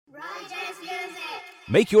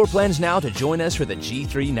Make your plans now to join us for the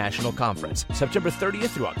G3 National Conference, September 30th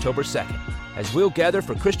through October 2nd, as we'll gather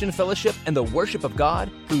for Christian fellowship and the worship of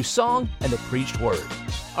God through song and the preached word.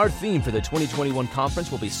 Our theme for the 2021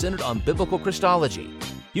 conference will be centered on biblical Christology.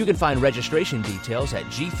 You can find registration details at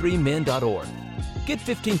g3men.org. Get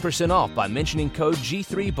 15% off by mentioning code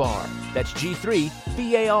G3BAR. That's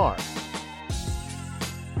G3BAR.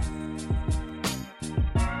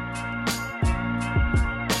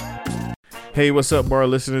 Hey, what's up, bar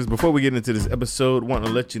listeners? Before we get into this episode, want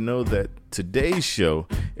to let you know that today's show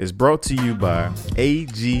is brought to you by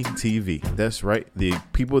AGTV. That's right. The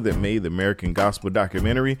people that made the American Gospel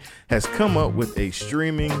documentary has come up with a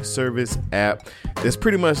streaming service app that's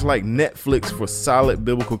pretty much like Netflix for solid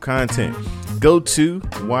biblical content. Go to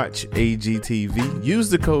watch AGTV. Use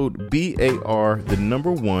the code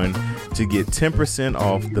BAR1 to get 10%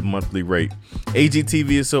 off the monthly rate. AGTV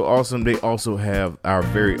is so awesome. They also have our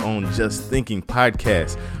very own Just Thinking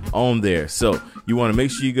podcast on there. So you want to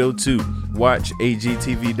make sure you go to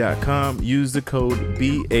watchagtv.com. Use the code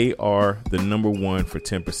BAR1 for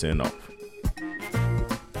 10% off.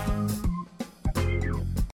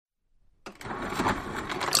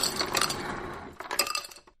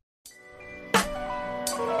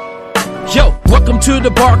 Yo, welcome to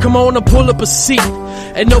the bar. Come on and pull up a seat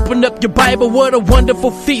and open up your Bible. What a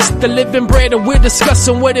wonderful feast. The living bread, and we're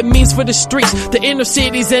discussing what it means for the streets, the inner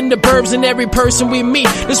cities and the burbs, and every person we meet.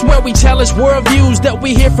 This is where we challenge worldviews that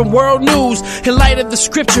we hear from world news. In light of the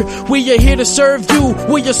scripture, we are here to serve you.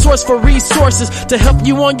 We're your source for resources to help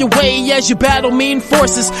you on your way as you battle mean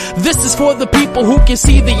forces. This is for the people who can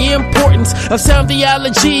see the importance of sound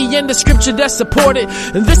theology and the scripture that support it.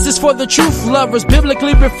 And this is for the truth lovers,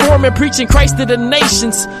 biblically reforming, preaching Christ to the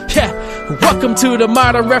nations. Yeah, welcome to the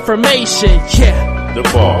modern Reformation. Yeah, The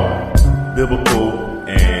Bar, biblical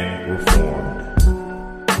and reformed.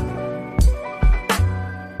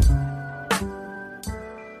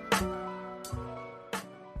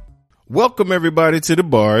 Welcome everybody to The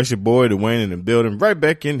Bar. It's your boy Dwayne in the building, right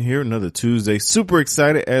back in here another Tuesday. Super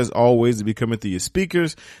excited as always to be coming through your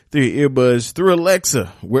speakers, through your earbuds, through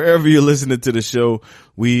Alexa, wherever you're listening to the show.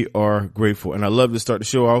 We are grateful, and I love to start the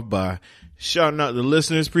show off by shouting out the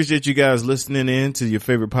listeners. Appreciate you guys listening in to your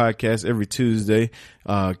favorite podcast every Tuesday.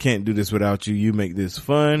 Can't do this without you. You make this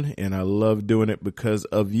fun, and I love doing it because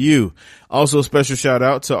of you. Also, special shout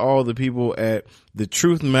out to all the people at the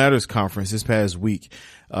Truth Matters conference this past week.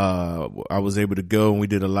 I was able to go and we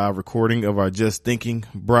did a live recording of our Just Thinking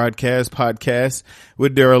podcast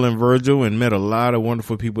with Daryl and Virgil, and met a lot of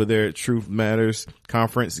wonderful people there at Truth Matters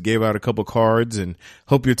conference. Gave out a couple cards, and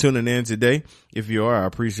hope you're tuning in today. If you are, I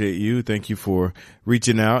appreciate you. Thank you for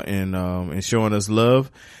reaching out and showing us love.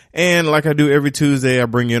 And like I do every Tuesday, I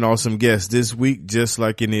bring in awesome guests. This week, just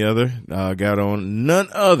like any other, got on none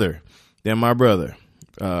other than my brother,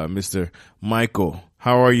 Mr. Michael.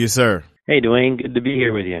 How are you, sir? Hey, Dwayne. Good to be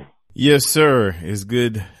here with you. Yes, sir. It's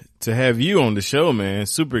good to have you on the show, man.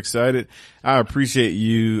 Super excited. I appreciate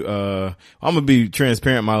you. I'm going to be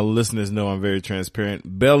transparent. My listeners know I'm very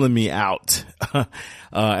transparent. Bailing me out.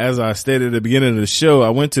 As I stated at the beginning of the show,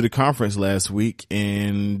 I went to the conference last week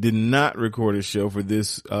and did not record a show for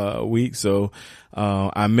this week. So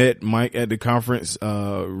I met Mike at the conference,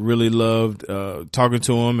 really loved talking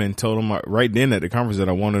to him, and told him right then at the conference that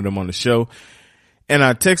I wanted him on the show. And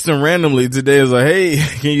I texted him randomly today. I was like, hey,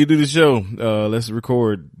 can you do the show? Let's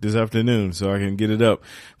record this afternoon so I can get it up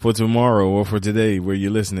for tomorrow or for today where you're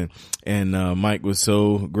listening. And Mike was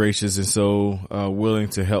so gracious and so willing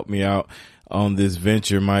to help me out on this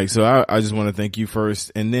venture, Mike. So I just want to thank you first.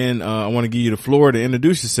 And then I want to give you the floor to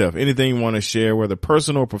introduce yourself. Anything you want to share, whether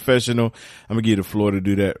personal or professional, I'm going to give you the floor to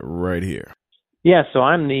do that right here. Yeah, so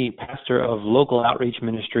I'm the pastor of local outreach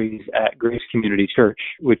ministries at Grace Community Church,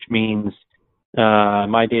 which means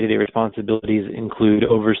my day-to-day responsibilities include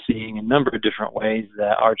overseeing a number of different ways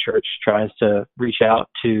that our church tries to reach out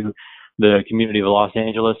to the community of Los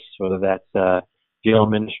Angeles, whether that's jail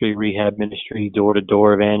ministry, rehab ministry,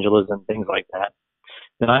 door-to-door evangelism, things like that.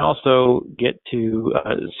 Then I also get to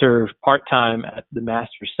serve part-time at the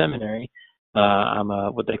Master's Seminary. I'm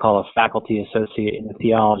what they call a faculty associate in the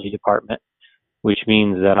theology department, which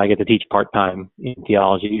means that I get to teach part-time in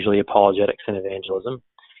theology, usually apologetics and evangelism.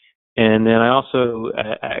 And then I also,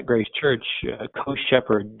 at Grace Church,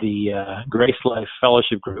 co-shepherd the Grace Life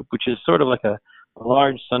Fellowship Group, which is sort of like a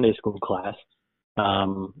large Sunday school class.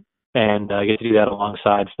 And I get to do that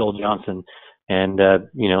alongside Phil Johnson. And,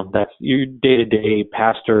 that's your day-to-day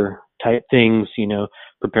pastor type things,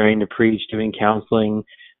 preparing to preach, doing counseling,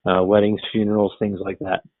 weddings, funerals, things like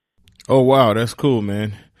that. Oh, wow. That's cool,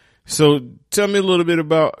 man. So tell me a little bit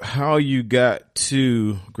about how you got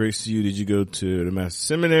to Grace to You. Did you go to the Master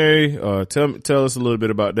Seminary? Tell us a little bit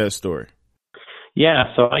about that story.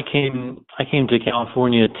 Yeah, so I came to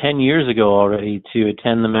California 10 years ago already to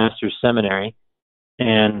attend the Master's Seminary,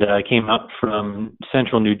 and I came up from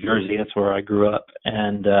central New Jersey. That's where I grew up.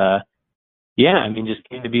 And just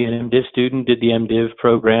came to be an MDiv student, did the MDiv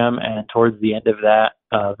program, and towards the end of that,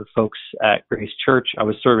 the folks at Grace Church, I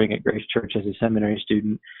was serving at Grace Church as a seminary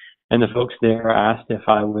student, and the folks there asked if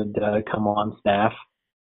I would come on staff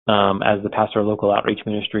as the pastor of local outreach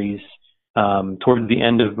ministries towards the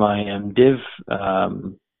end of my MDiv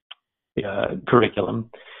curriculum.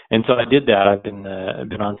 And so I did that. I've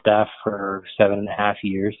been on staff for 7.5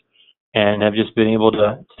 years, and have just been able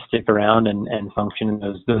to stick around and function in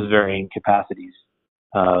those varying capacities,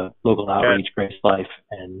 local outreach, Grace Life,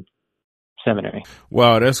 and seminary.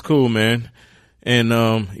 Wow, that's cool, man. And,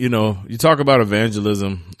 you talk about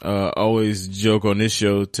evangelism. I always joke on this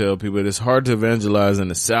show, tell people it's hard to evangelize in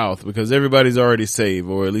the South because everybody's already saved,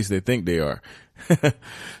 or at least they think they are.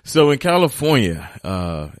 So in California,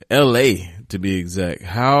 LA to be exact,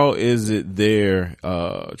 how is it there,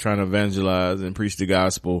 trying to evangelize and preach the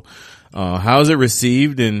gospel? How is it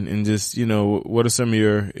received, and just, what are some of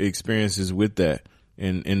your experiences with that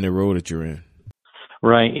in the role that you're in?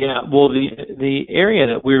 Right. Yeah. Well, the area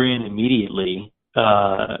that we're in immediately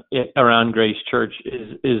around Grace Church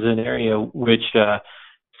is an area which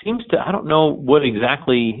seems to, I don't know what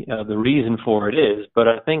exactly the reason for it is, but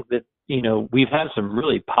I think that we've had some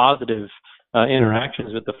really positive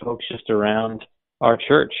interactions with the folks just around our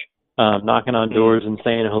church, knocking on doors and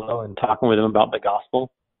saying hello and talking with them about the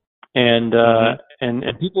gospel. And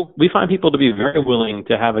people, we find people to be very willing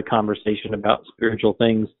to have a conversation about spiritual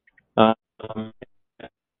things.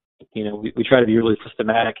 We try to be really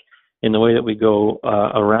systematic in the way that we go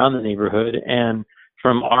around the neighborhood. And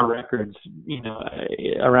from our records,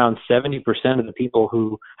 around 70% of the people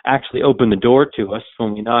who actually open the door to us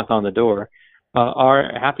when we knock on the door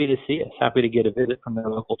are happy to see us, happy to get a visit from their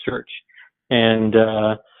local church. And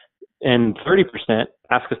 30%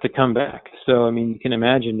 ask us to come back. So, you can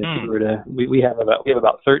imagine if we were to, we have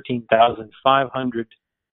about 13,500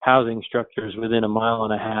 housing structures within 1.5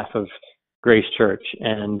 miles of Grace Church.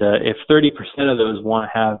 And if 30% of those want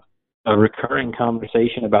to have a recurring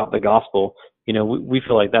conversation about the gospel, we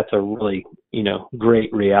feel like that's a really,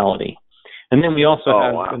 great reality. And then we also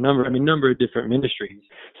have a number of different ministries.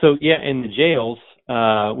 So in the jails,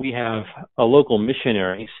 we have a local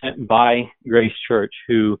missionary sent by Grace Church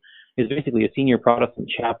who is basically a senior Protestant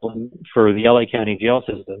chaplain for the LA County jail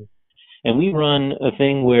system. And we run a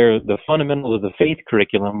thing where the fundamentals of the faith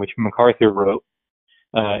curriculum, which MacArthur wrote,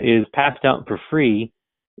 is passed out for free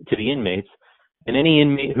to the inmates. And any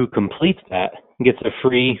inmate who completes that gets a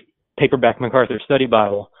free paperback MacArthur study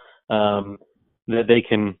Bible that they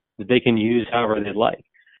can use however they'd like.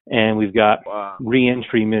 And we've got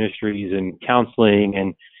reentry ministries and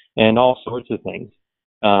counseling and all sorts of things.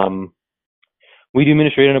 We do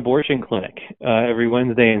ministry at an abortion clinic every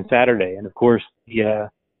Wednesday and Saturday, and of course the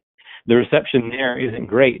reception there isn't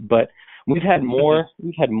great, but we've had more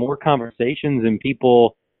conversations and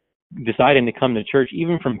people deciding to come to church,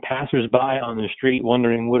 even from passersby on the street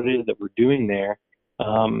wondering what it is that we're doing there,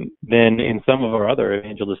 than in some of our other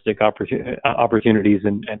evangelistic opportunities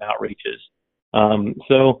and outreaches.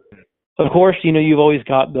 So, of course, you've always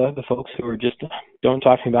got the folks who are just, don't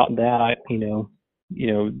talk to me about that,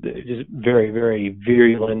 just very, very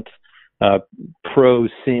virulent,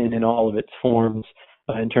 pro-sin in all of its forms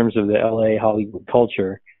in terms of the LA Hollywood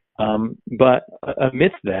culture. But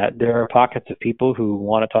amidst that, there are pockets of people who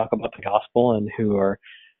want to talk about the gospel and who are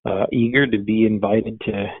eager to be invited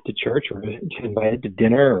to church or invited to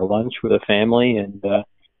dinner or lunch with a family, and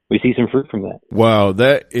we see some fruit from that. Wow,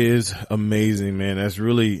 that is amazing, man. That's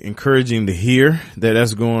really encouraging to hear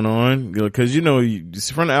that's going on, because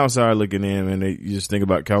from the outside looking in, and you just think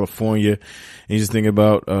about California, and you just think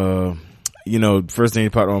about first thing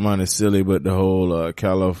that popped in my mind is silly, but the whole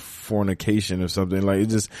Californication or something, like, it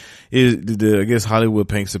just is. I guess Hollywood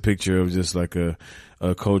paints a picture of just like a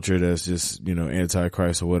culture that's just,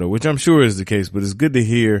 anti-Christ or whatever, which I'm sure is the case, but it's good to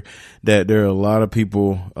hear that there are a lot of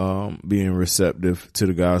people being receptive to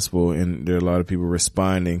the gospel, and there are a lot of people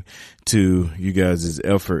responding to you guys'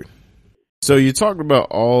 effort. So you talked about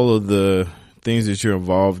all of the things that you're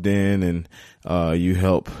involved in, and you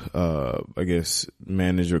help,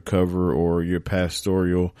 manage or cover or your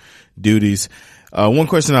pastoral duties. One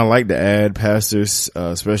question I like to add, pastors,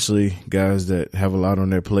 especially guys that have a lot on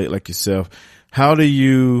their plate like yourself, how do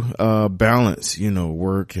you balance,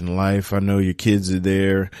 work and life? I know your kids are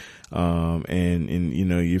there. and you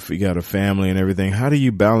know, you got a family and everything. How do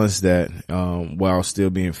you balance that, while still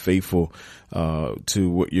being faithful, to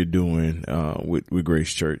what you're doing, with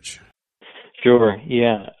Grace Church? Sure.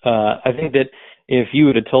 Yeah. I think that if you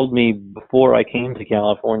would have told me before I came to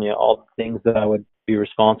California all the things that I would be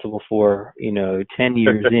responsible for, 10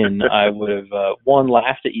 years in, I would have, one,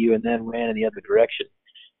 laughed at you and then ran in the other direction.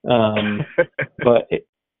 But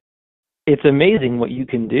it's amazing what you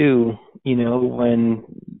can do, when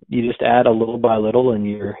you just add a little by little, and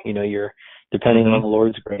you're depending on the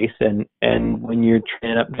Lord's grace, and when you're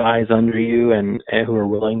training up guys under you and who are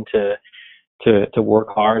willing to work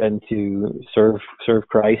hard and to serve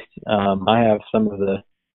Christ. I have some of the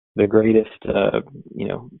greatest,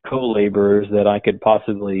 co-laborers that I could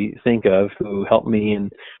possibly think of, who help me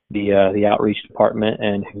in the outreach department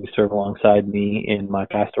and who serve alongside me in my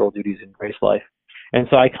pastoral duties in Grace Life. And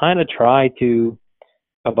so I kind of try to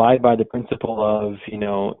abide by the principle of,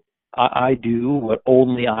 I do what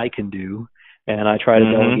only I can do, and I try to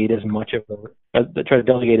delegate as much of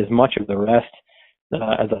the rest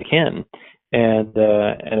as I can. And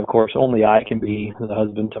of course, only I can be the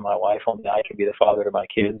husband to my wife. Only I can be the father to my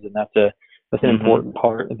kids, and that's an important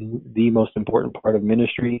part, the most important part of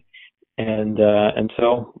ministry. And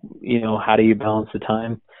so, how do you balance the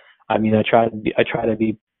time? I mean, I try to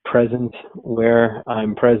be present where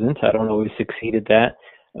I'm present. I don't always succeed at that,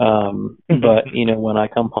 but when I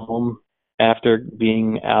come home after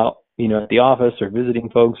being out, at the office or visiting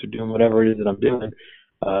folks or doing whatever it is that I'm doing,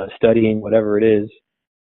 studying, whatever it is.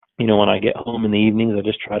 When I get home in the evenings, I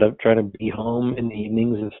just try to be home in the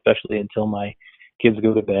evenings, especially until my kids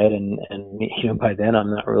go to bed, and by then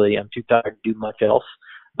I'm too tired to do much else.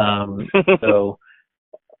 So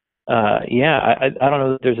I don't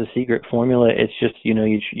know that there's a secret formula. It's just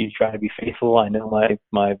you try to be faithful. I know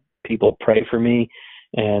my people pray for me,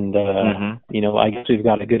 and I guess we've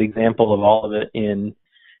got a good example of all of it in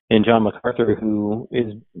John MacArthur, who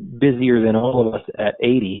is busier than all of us at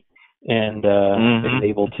 80. And is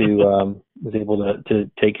able to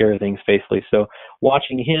take care of things faithfully. So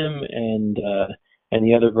watching him and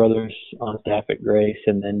the other brothers on staff at Grace,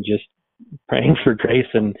 and then just praying for grace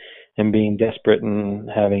and being desperate and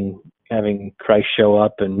having Christ show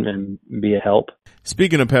up and be a help.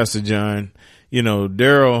 Speaking of Pastor John,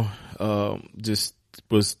 Daryl just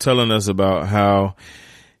was telling us about how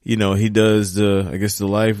he does the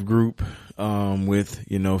life group with,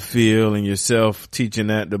 Phil and yourself, teaching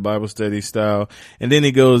that the Bible study style. And then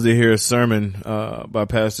he goes to hear a sermon, by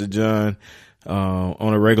Pastor John,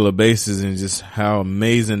 on a regular basis, and just how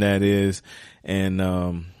amazing that is.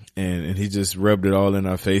 And he just rubbed it all in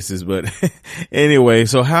our faces. But anyway,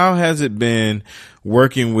 so how has it been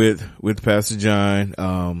working with Pastor John,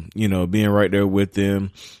 being right there with them,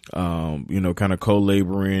 kind of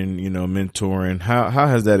co-laboring, mentoring? How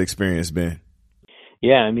has that experience been?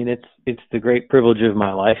 Yeah, I mean, it's the great privilege of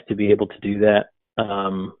my life to be able to do that.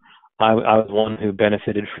 I was one who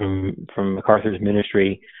benefited from MacArthur's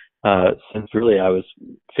ministry since really I was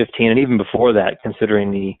 15, and even before that,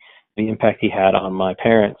 considering the impact he had on my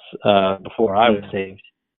parents before I was saved.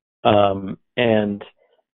 And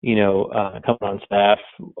coming on staff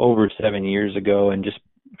over 7 years ago, and just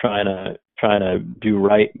trying to do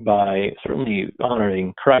right by, certainly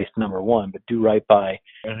honoring Christ, number one, but do right by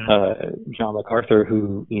John MacArthur,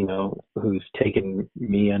 who's taken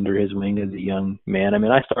me under his wing as a young man. I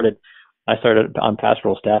mean, I started on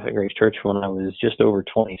pastoral staff at Grace Church when I was just over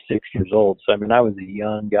 26 years old. So I mean, I was a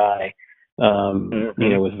young guy,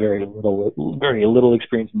 with very little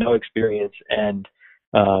experience, no experience, and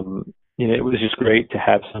it was just great to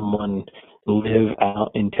have someone live out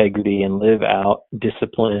integrity and live out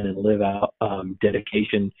discipline and live out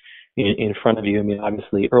dedication in front of you. I mean,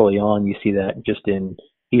 obviously early on you see that just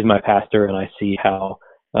he's my pastor, and I see how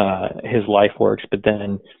his life works. But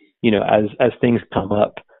then, as things come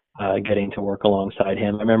up, getting to work alongside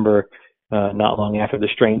him. I remember not long after the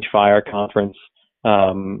Strange Fire conference,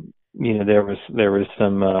 there was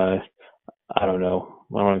some I don't know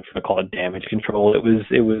if I call it damage control. It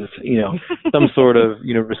was some sort of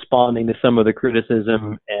responding to some of the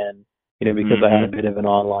criticism, and because I had a bit of an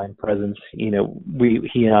online presence, he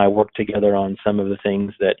and I worked together on some of the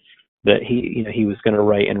things that he was going to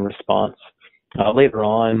write in response. Later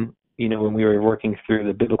on, when we were working through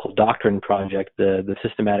the Biblical Doctrine Project, the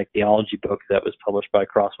systematic theology book that was published by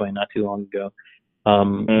Crossway not too long ago,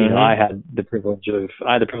 I had the privilege of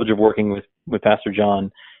working with Pastor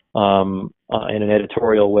John in an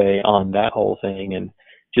editorial way on that whole thing, and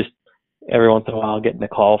just every once in a while getting a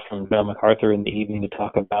call from John MacArthur in the evening to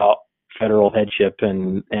talk about federal headship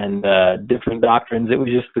and different doctrines. It was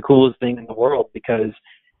just the coolest thing in the world, because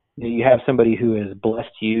you have somebody who has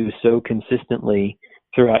blessed you so consistently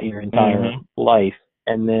throughout your entire life,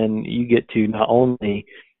 and then you get to not only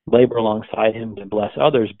labor alongside him to bless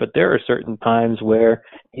others, but there are certain times where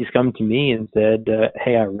he's come to me and said,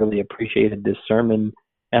 hey, I really appreciated this sermon.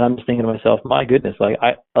 And I'm just thinking to myself, my goodness,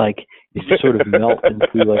 you just sort of melt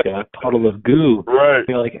into like a puddle of goo. Right.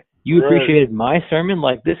 You're like, you appreciated my sermon?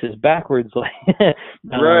 Like, this is backwards.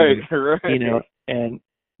 Right. And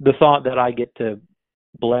the thought that I get to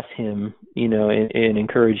bless him, and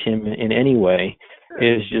encourage him in any way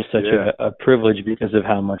is just such a privilege because of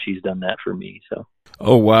how much he's done that for me. So.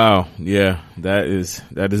 Oh, wow. Yeah, that is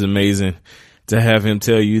amazing to have him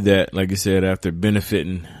tell you that, like you said, after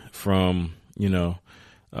benefiting from,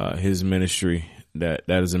 his ministry. That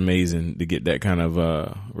is amazing to get that kind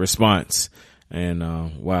of response. And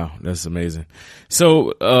wow, that's amazing.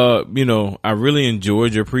 So I really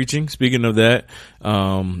enjoyed your preaching. Speaking of that,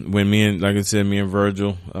 when me and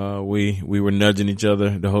Virgil, we were nudging each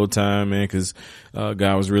other the whole time, man, because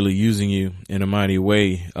God was really using you in a mighty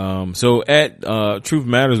way. So at Truth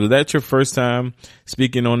Matters, was that your first time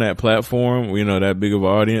speaking on that platform, that big of an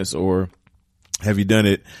audience, or have you done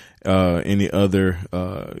it any other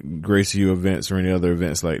Grace U events or any other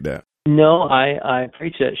events like that? No, I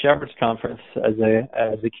preached at Shepherd's Conference as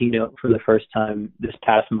a keynote for the first time this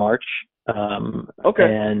past March. Okay.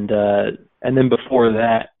 And then before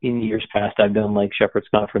that, in years past, I've done like Shepherd's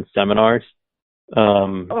Conference seminars.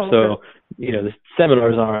 So the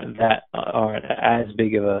seminars aren't as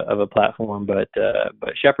big of a platform, but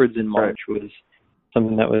Shepherd's in March was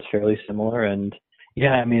something that was fairly similar. And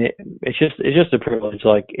yeah, I mean, it's just a privilege.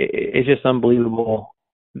 Like it's just unbelievable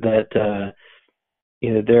that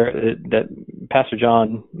that Pastor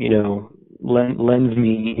John lends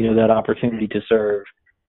me that opportunity to serve,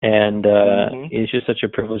 and it's just such a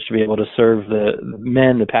privilege to be able to serve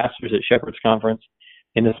the pastors at Shepherd's Conference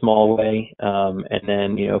in a small way, and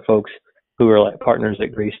then folks who are like partners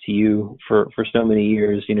at Grace to You for so many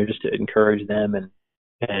years, just to encourage them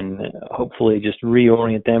and hopefully just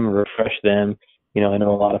reorient them and refresh them. I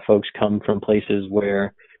know a lot of folks come from places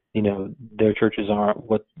where their churches aren't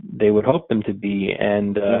what they would hope them to be,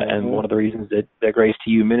 and one of the reasons that Grace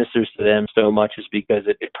to You ministers to them so much is because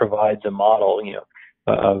it provides a model,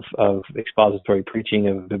 of expository preaching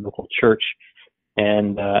of a biblical church,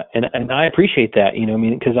 and I appreciate that,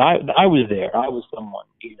 because I was there, I was someone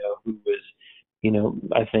who was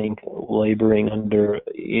I think laboring under a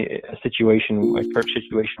church situation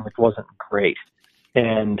which wasn't great,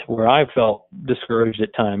 and where I felt discouraged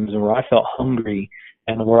at times, and where I felt hungry,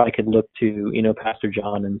 and where I could look to, Pastor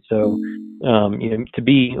John. And so, to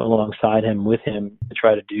be alongside him, with him, to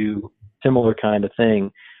try to do similar kind of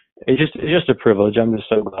thing, it's just a privilege. I'm just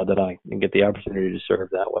so glad that I can get the opportunity to serve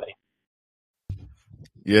that way.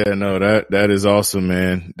 Yeah, no, that is awesome,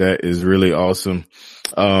 man. That is really awesome.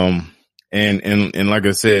 And like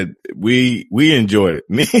I said, we enjoyed it.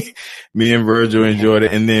 Me and Virgil enjoyed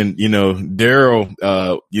it. And then, Daryl,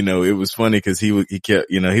 it was funny because he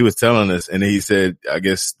kept, he was telling us, and he said, I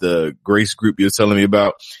guess the Grace group you were telling me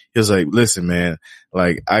about, he was like, listen, man,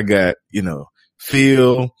 like I got,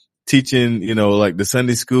 Phil teaching, like the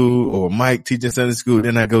Sunday school, or Mike teaching Sunday school.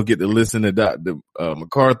 Then I go get to listen to Dr.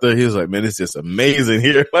 MacArthur. He was like, man, it's just amazing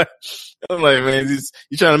here. I'm like, man,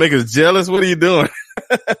 you trying to make us jealous? What are you doing?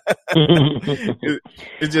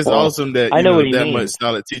 It's just awesome that I know what he that means. much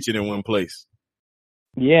solid teaching in one place.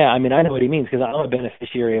 Yeah, I mean, I know what he means, because I'm a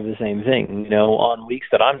beneficiary of the same thing. On weeks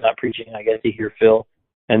that I'm not preaching, I get to hear Phil,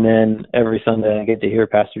 and then every Sunday I get to hear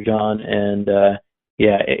Pastor John. And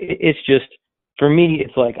it's just, for me,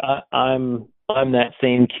 it's like I'm that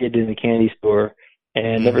same kid in the candy store,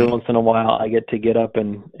 and every once in a while I get up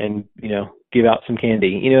and give out some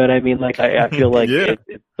candy. You know what I mean? Like I feel like it's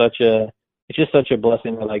just such a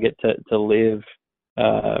blessing that I get to live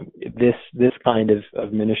this kind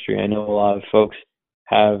of ministry. I know a lot of folks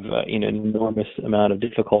have an enormous amount of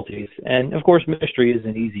difficulties, and of course ministry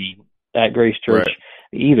isn't easy at Grace Church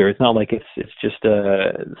either. It's not like it's just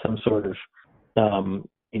some sort of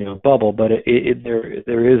bubble, but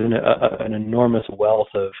there is an enormous wealth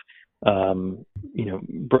of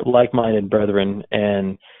like-minded brethren.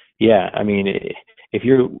 And I mean, if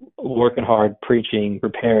you're working hard, preaching,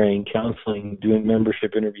 preparing, counseling, doing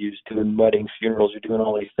membership interviews, doing weddings, funerals, you're doing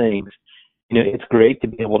all these things, it's great to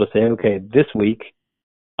be able to say, okay, this week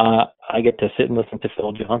I get to sit and listen to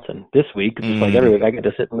Phil Johnson. This week, just like every week, I get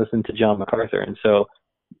to sit and listen to John MacArthur. And so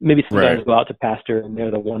maybe sometimes go out to pastor, and they're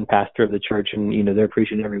the one pastor of the church, and they're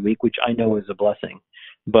preaching every week, which I know is a blessing.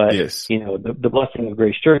 But the blessing of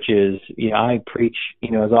Grace Church is I preach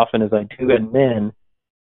as often as I do, and then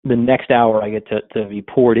the next hour I get to be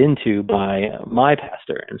poured into by my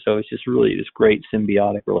pastor. And so it's just really this great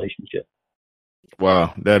symbiotic relationship.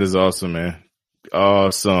 Wow, that is awesome, man.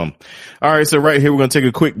 Awesome. All right, so right here we're going to take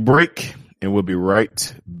a quick break, and we'll be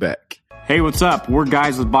right back. Hey, what's up? We're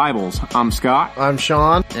Guys with Bibles. I'm Scott. I'm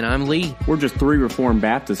Sean. And I'm Lee. We're just three Reformed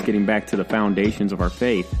Baptists getting back to the foundations of our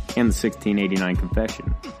faith and the 1689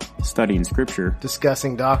 Confession. Studying Scripture.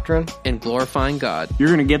 Discussing doctrine. And glorifying God. You're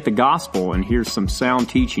going to get the gospel and hear some sound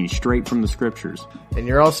teaching straight from the Scriptures. And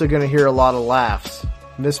you're also going to hear a lot of laughs,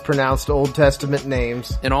 mispronounced Old Testament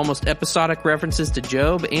names, and almost episodic references to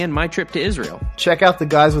Job and my trip to Israel. Check out the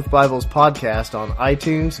Guys with Bibles podcast on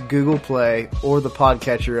iTunes, Google Play, or the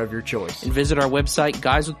podcatcher of your choice. And visit our website,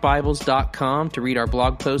 guyswithbibles.com, to read our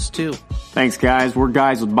blog posts too. Thanks, guys. We're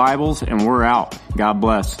Guys with Bibles, and we're out. God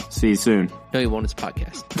bless. See you soon. No, you won't. It's a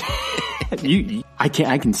podcast.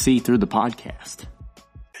 I can see through the podcast.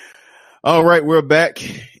 All right, we're back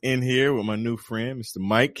in here with my new friend, Mr.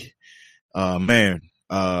 Mike. What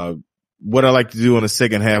I like to do on the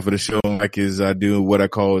second half of the show, Mike, is I do what I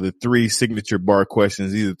call the 3 signature bar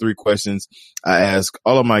questions. These are 3 questions I ask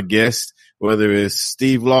all of my guests, whether it's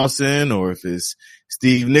Steve Lawson or if it's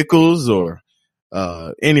Steve Nichols or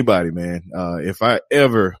anybody, man. If I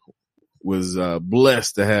ever was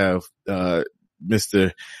blessed to have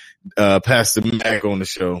Mr. Pastor Mac on the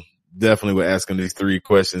show, definitely would ask him these 3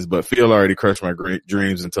 questions, but Phil already crushed my great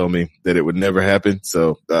dreams and told me that it would never happen.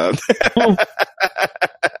 So,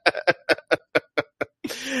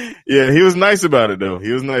 yeah, he was nice about it though.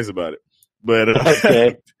 He was nice about it. But,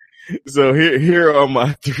 Okay. So here are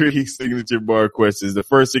my 3 signature bar questions. The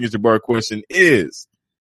first signature bar question is,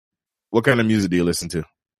 what kind of music do you listen to?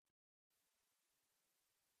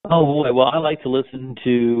 Oh boy, well, I like to listen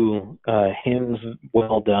to hymns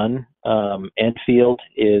well done. Enfield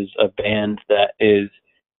is a band that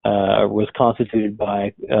was constituted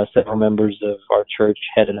by several members of our church,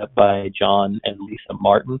 headed up by John and Lisa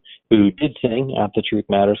Martin, who did sing at the Truth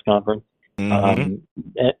Matters conference. Mm-hmm.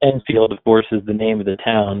 Enfield, of course, is the name of the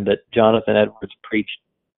town that Jonathan Edwards preached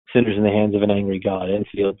 "Sinners in the Hands of an Angry God,"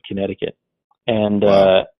 Enfield, Connecticut, and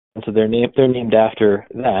Wow. so they're named after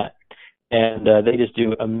that. And they just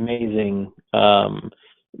do amazing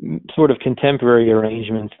sort of contemporary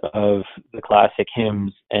arrangements of the classic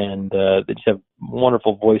hymns, and they just have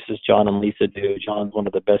wonderful voices. John and Lisa do. John's one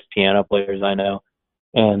of the best piano players I know,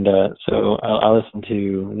 and so I listen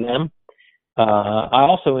to them. I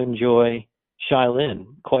also enjoy Shai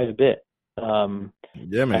Linne quite a bit.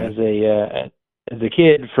 Yeah, man. As a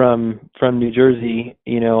kid from New Jersey,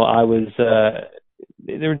 I was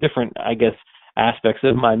there were different, I guess, aspects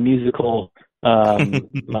of my musical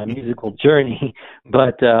journey,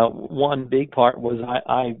 but one big part was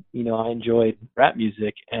I enjoyed rap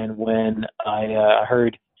music, and when I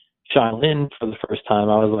heard Shai Linne for the first time,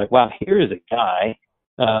 I was like, wow, here is a guy,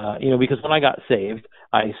 because when I got saved,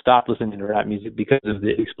 I stopped listening to rap music because of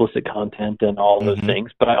the explicit content and all those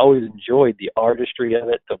things, but I always enjoyed the artistry of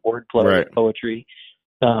it, the wordplay, Right. the poetry,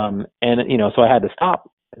 and so I had to stop.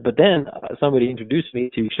 But then somebody introduced me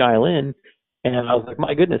to Shai Linne, and I was like,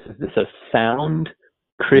 my goodness, is this a sound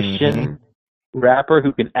Christian rapper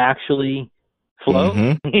who can actually flow?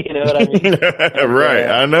 You know what I mean? And, Right,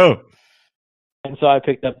 I know. And so I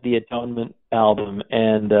picked up the Atonement album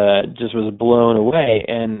and just was blown away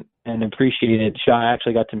and appreciated Shai. I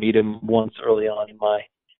actually got to meet him once early on in my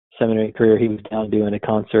seminary career. He was down doing a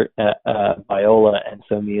concert at Biola, and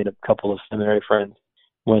so me and a couple of seminary friends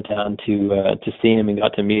went down to see him and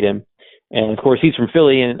got to meet him. And of course, he's from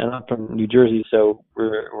Philly, and I'm from New Jersey, so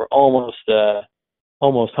we're almost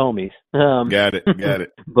homies. Got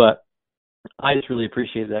it. But I just really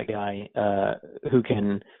appreciate that guy who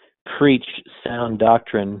can preach sound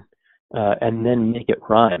doctrine and then make it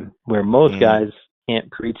rhyme, where most guys can't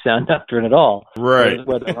preach sound doctrine at all, Right.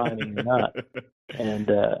 whether rhyming or not. And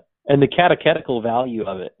the catechetical value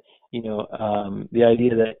of it, the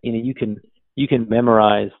idea that you can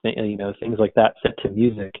memorize things like that set to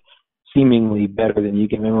music seemingly better than you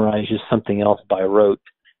can memorize just something else by rote,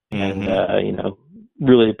 and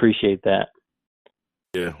really appreciate that.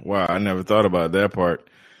 Yeah, wow, I never thought about that part,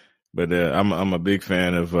 but I'm a big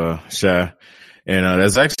fan of Shai, and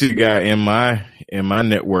there's actually a guy in my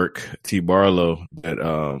network, T. Barlow,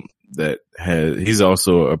 he's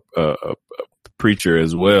also a preacher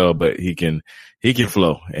as well, but he can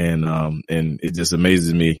flow, and it just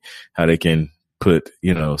amazes me how they can put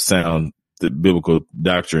sound, the biblical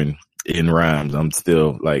doctrine in rhymes. I'm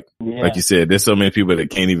still like you said, there's so many people that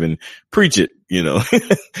can't even preach it,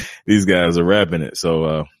 these guys are rapping it.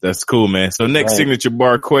 So, that's cool, man. So next signature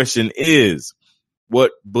bar question is,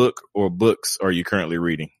 what book or books are you currently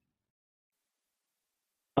reading?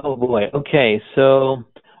 Oh boy. Okay, so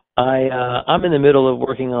I'm in the middle of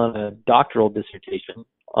working on a doctoral dissertation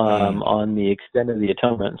on the extent of the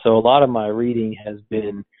atonement. So a lot of my reading has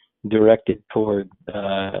been directed toward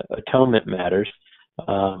atonement matters.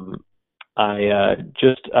 I've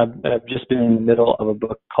just been in the middle of a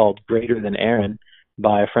book called Greater Than Aaron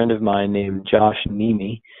by a friend of mine named Josh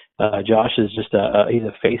Nemi. Josh is just he's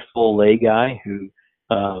a faithful lay guy who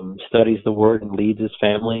studies the Word and leads his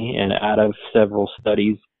family. And out of several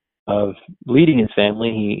studies of leading his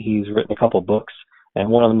family, he's written a couple books. And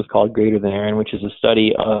one of them is called Greater Than Aaron, which is a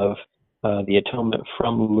study of the atonement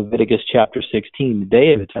from Leviticus chapter 16, the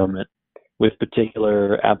Day of Atonement, with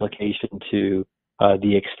particular application to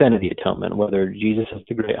the extent of the atonement, whether Jesus as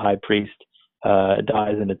the great high priest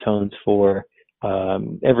dies and atones for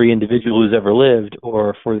every individual who's ever lived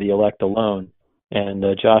or for the elect alone. And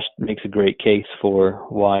Josh makes a great case for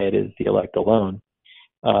why it is the elect alone.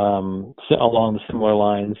 So along the similar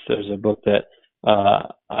lines, there's a book that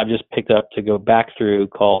I've just picked up to go back through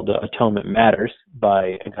called Atonement Matters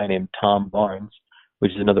by a guy named Tom Barnes,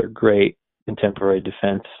 which is another great contemporary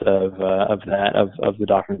defense of the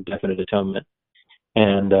doctrine of definite atonement.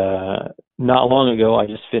 And not long ago, I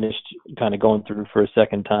just finished kind of going through for a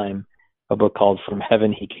second time a book called From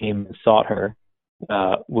Heaven He Came and Sought Her,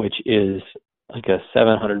 which is like a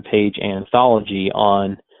 700-page anthology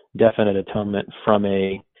on definite atonement from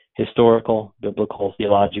a historical, biblical,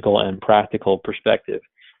 theological, and practical perspective.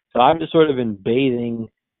 So I've just sort of been bathing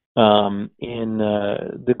in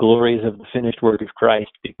the glories of the finished work of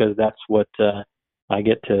Christ, because that's what I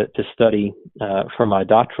get to study for my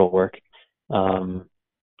doctoral work. Before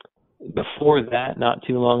that, not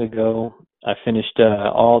too long ago, I finished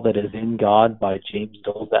All That Is in God by James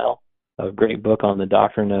Dolezal, a great book on the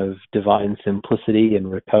doctrine of divine simplicity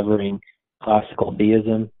and recovering classical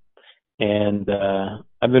theism. And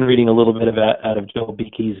I've been reading a little bit out of Joel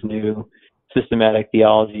Beeke's new Systematic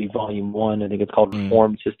Theology, Volume 1. I think it's called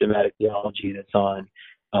Reformed Systematic Theology, that's on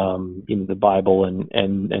the Bible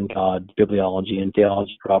and God, bibliology, and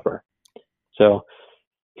theology proper. So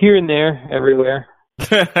here and there, everywhere.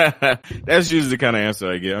 That's usually the kind of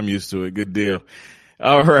answer I get. I'm used to it. Good deal.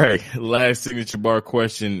 All right. Last signature bar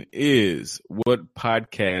question is, what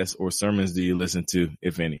podcasts or sermons do you listen to,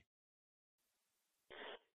 if any?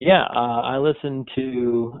 Yeah, I listen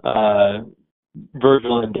to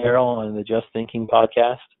Virgil and Daryl on the Just Thinking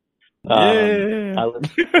podcast. Yeah,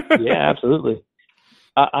 absolutely.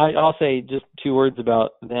 I'll say just two words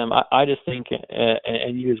about them. I just think,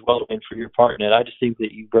 and you as well, and for your part in it, I just think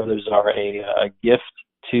that you brothers are a gift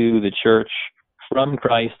to the church from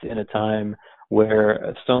Christ in a time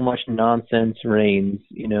where so much nonsense reigns.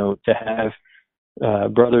 To have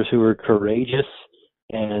brothers who are courageous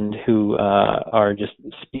and who are just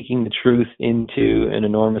speaking the truth into an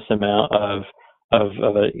enormous amount of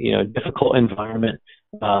a difficult environment.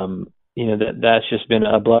 That's just been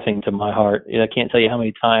a blessing to my heart. I can't tell you how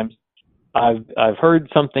many times I've heard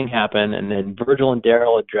something happen, and then Virgil and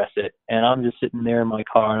Daryl address it, and I'm just sitting there in my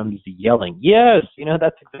car and I'm just yelling, "Yes,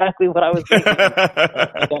 that's exactly what I was thinking."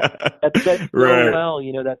 That's so right. Well,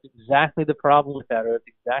 that's exactly the problem with that, or that's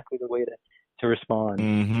exactly the way to respond.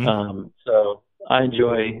 Mm-hmm. So I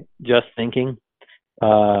enjoy Just Thinking.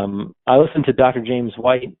 I listen to Dr. James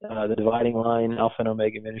White, The Dividing Line, Alpha and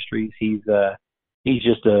Omega Ministries. He's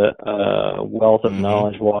just a wealth of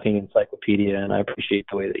knowledge, walking encyclopedia, and I appreciate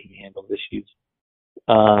the way that he handles issues.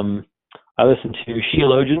 I listen to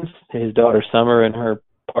Sheologians, his daughter Summer and her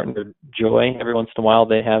partner Joy. Every once in a while,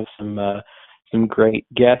 they have some great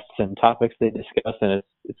guests and topics they discuss, and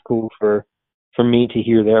it's cool for me to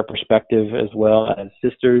hear their perspective as well as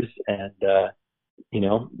sisters, and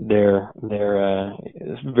they're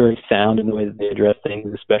very sound in the way that they address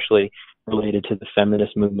things, especially related to the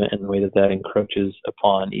feminist movement and the way that encroaches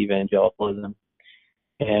upon evangelicalism.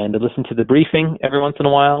 And I listen to The Briefing every once in a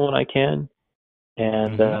while when I can.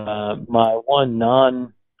 And my one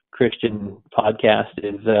non-Christian podcast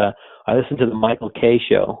is I listen to the Michael Kay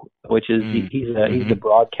Show, which is he's the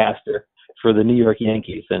broadcaster for the New York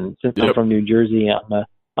Yankees. And since I'm from New Jersey, I'm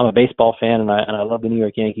a baseball fan, and I love the New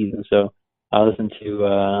York Yankees, and so I listen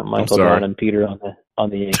to Michael, Don, and Peter on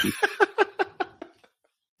the Yankees.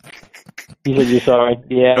 You said you're sorry?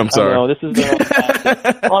 Yeah, I'm sorry. I know, this is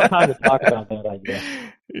a long time to talk about that, I guess.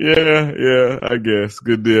 Yeah, I guess.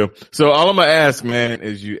 Good deal. So all I'm going to ask, man,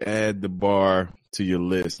 is you add the bar to your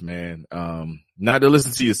list, man. Not to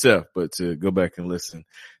listen to yourself, but to go back and listen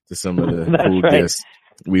to some of the cool guests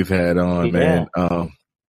we've had on, man.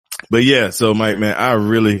 But yeah, so Mike, man, I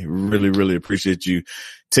really, really, really appreciate you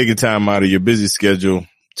taking time out of your busy schedule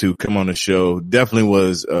to come on the show. Definitely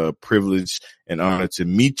was a privilege and honor to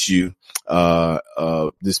meet you,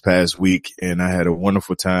 this past week. And I had a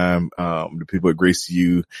wonderful time. The people at Grace to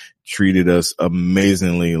You treated us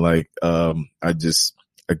amazingly. Like, I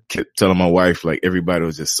kept telling my wife, like, everybody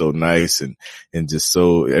was just so nice and just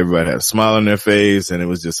so everybody had a smile on their face. And it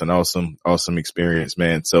was just an awesome experience,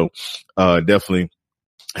 man. So, definitely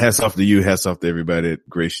hats off to you. Hats off to everybody at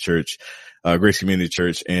Grace Church, Grace Community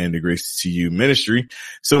Church and the Grace to You ministry.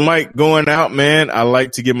 So Mike, going out, man, I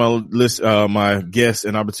like to give my guests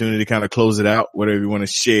an opportunity to kind of close it out, whatever you want to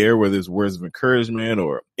share, whether it's words of encouragement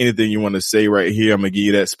or anything you want to say right here. I'm going to give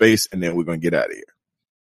you that space and then we're going to get out of here.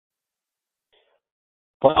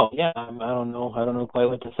 Wow, yeah, I don't know quite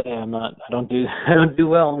what to say. I don't do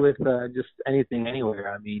well with just anything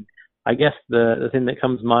anywhere. I mean, I guess the thing that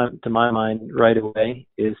comes to my mind right away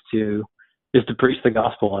is to preach the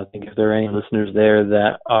gospel. I think if there are any listeners there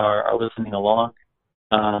that are listening along,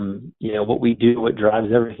 what we do, what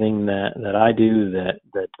drives everything that I do,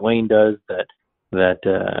 that Dwayne does,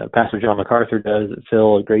 that Pastor John MacArthur does, that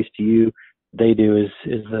Phil at Grace to You, they do is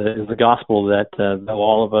the gospel that though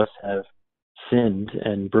all of us have sinned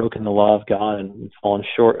and broken the law of God and fallen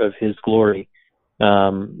short of His glory,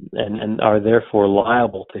 and are therefore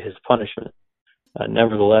liable to His punishment.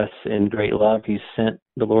 Nevertheless, in great love, He sent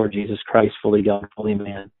the Lord Jesus Christ, fully God, fully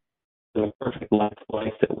man, the perfect life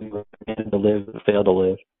that we were commanded to live but failed to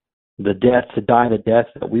live. To die the death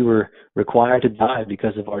that we were required to die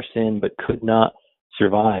because of our sin, but could not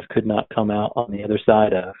survive, could not come out on the other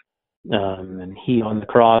side of. And He on the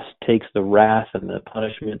cross takes the wrath and the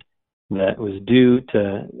punishment that was due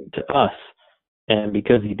to us, and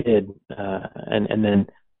because He did, and then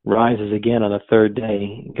rises again on the third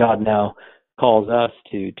day, God now calls us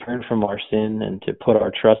to turn from our sin and to put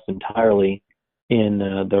our trust entirely in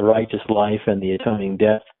the righteous life and the atoning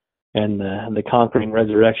death and the conquering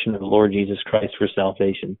resurrection of the Lord Jesus Christ for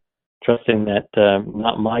salvation. Trusting that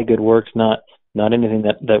not my good works, not anything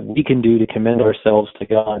that we can do to commend ourselves to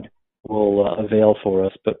God will avail for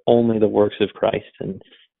us, but only the works of Christ. And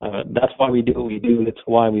that's why we do what we do. That's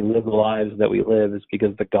why we live the lives that we live, is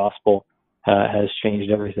because the gospel has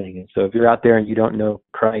changed everything. And so if you're out there and you don't know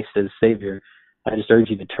Christ as Savior, I just urge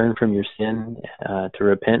you to turn from your sin, to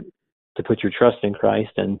repent, to put your trust in Christ,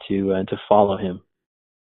 and to follow Him.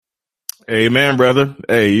 Amen, brother.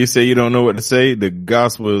 Hey, you say you don't know what to say. The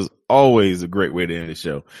gospel is always a great way to end the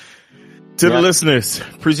show. To the listeners,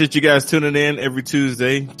 appreciate you guys tuning in every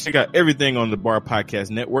Tuesday. Check out everything on the Bar Podcast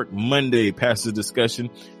Network. Monday, Pastor Discussion.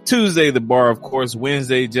 Tuesday, The Bar, of course.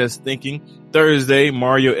 Wednesday, Just Thinking. Thursday,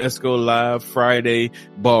 Mario Esco Live. Friday,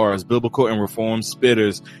 Bars, Biblical and Reformed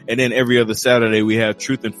Spitters. And then every other Saturday, we have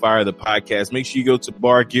Truth and Fire, the podcast. Make sure you go to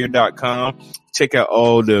bargear.com. Check out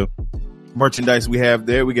all the merchandise we have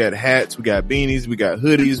there. We got hats, we got beanies, we got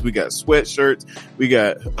hoodies, we got sweatshirts, we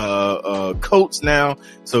got coats now.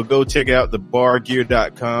 So go check out the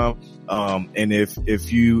bargear.com. And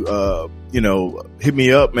if you hit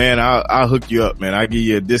me up, man, I'll hook you up, man. I'll give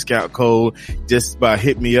you a discount code just by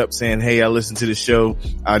hitting me up saying, hey, I listened to the show.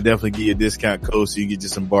 I'll definitely give you a discount code so you get you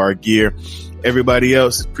some bar gear. Everybody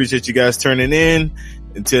else, appreciate you guys turning in.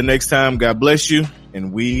 Until next time, God bless you,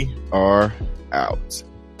 and we are out.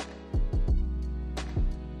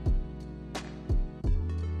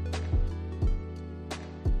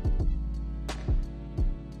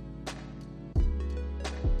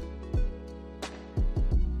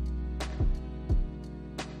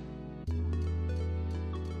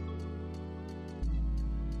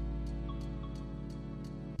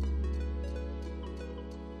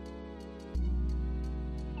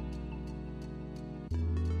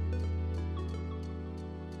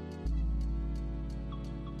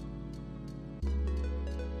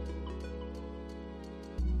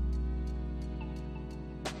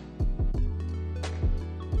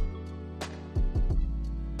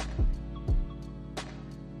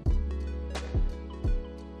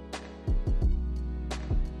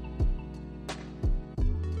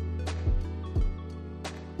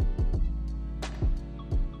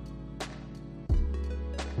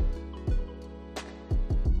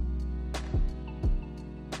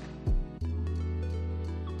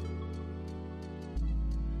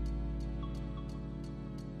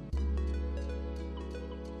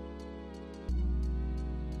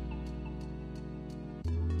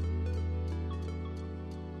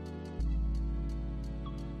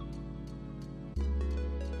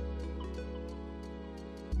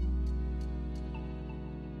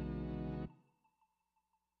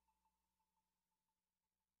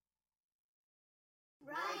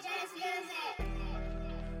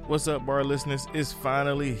 What's up, bar listeners? It's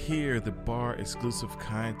finally here, the bar exclusive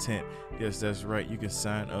content. Yes, that's right. You can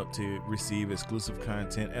sign up to receive exclusive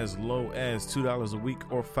content as low as $2 a week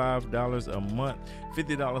or $5 a month,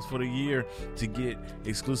 $50 for the year to get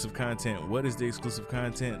exclusive content. What is the exclusive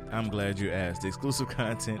content? I'm glad you asked. The exclusive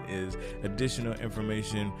content is additional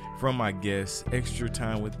information from my guests, extra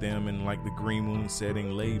time with them in like the green moon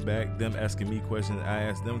setting, laid back, them asking me questions, I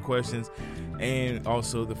ask them questions, and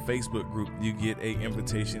also the Facebook group. You get an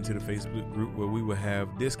invitation to the Facebook group where we will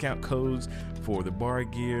have discount codes for the bar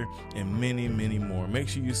gear and many, many more. Make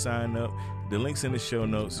sure you sign up. The link's in the show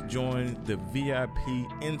notes. Join the VIP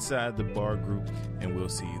inside the bar group, and we'll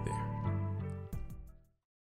see you there.